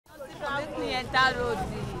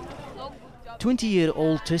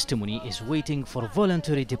20-year-old testimony is waiting for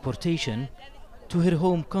voluntary deportation to her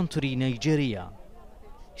home country, Nigeria.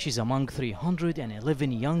 She's among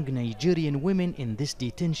 311 young Nigerian women in this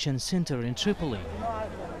detention center in Tripoli.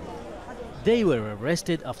 They were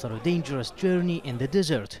arrested after a dangerous journey in the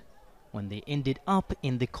desert when they ended up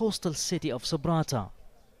in the coastal city of Sabratha.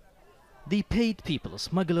 They paid people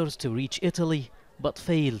smugglers to reach Italy but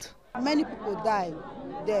failed. Many people died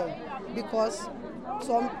there because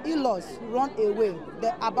some in-laws run away.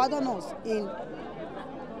 They abandon us in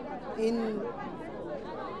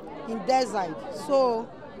desert. So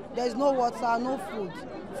there's no water, no food.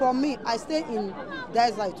 For me, I stay in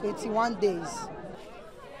desert 21 days.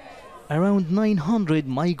 Around 900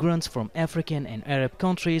 migrants from African and Arab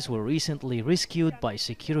countries were recently rescued by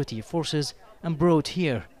security forces and brought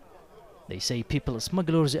here. They say people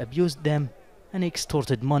smugglers abused them and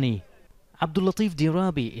extorted money. Abdulatif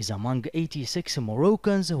Dirabi is among 86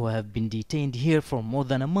 Moroccans who have been detained here for more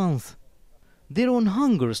than a month. They're on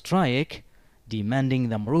hunger strike, demanding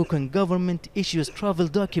the Moroccan government issues travel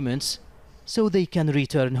documents so they can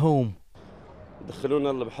return home.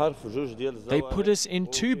 They put us in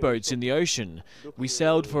 2 boats in the ocean. We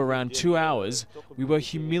sailed for around 2 hours. We were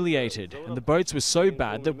humiliated, and the boats were so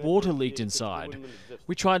bad that water leaked inside.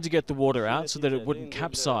 We tried to get the water out so that it wouldn't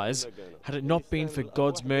capsize. Had it not been for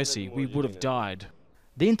God's mercy, we would have died.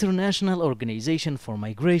 The International Organization for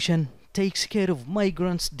Migration takes care of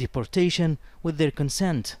migrants' deportation with their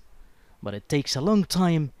consent, but it takes a long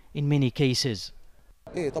time in many cases.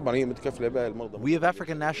 We have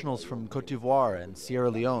African nationals from Cote d'Ivoire and Sierra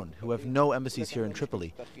Leone who have no embassies here in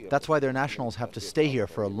Tripoli. That's why their nationals have to stay here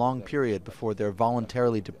for a long period before they're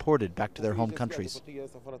voluntarily deported back to their home countries.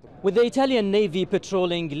 With the Italian Navy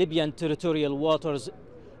patrolling Libyan territorial waters,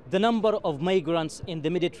 the number of migrants in the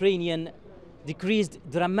Mediterranean decreased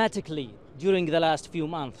dramatically during the last few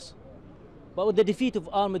months. But with the defeat of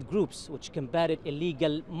armed groups which combated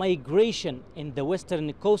illegal migration in the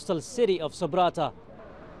western coastal city of Sabratha,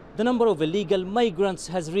 the number of illegal migrants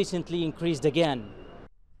has recently increased again.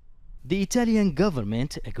 The Italian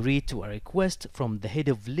government agreed to a request from the head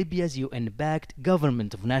of Libya's UN-backed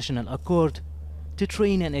Government of National Accord to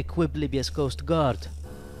train and equip Libya's Coast Guard.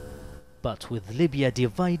 But with Libya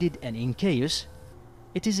divided and in chaos,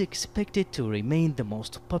 it is expected to remain the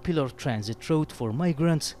most popular transit route for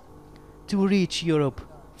migrants to reach Europe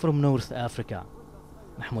from North Africa.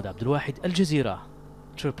 Mahmoud Abdelwahed, Al Jazeera,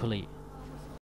 Tripoli.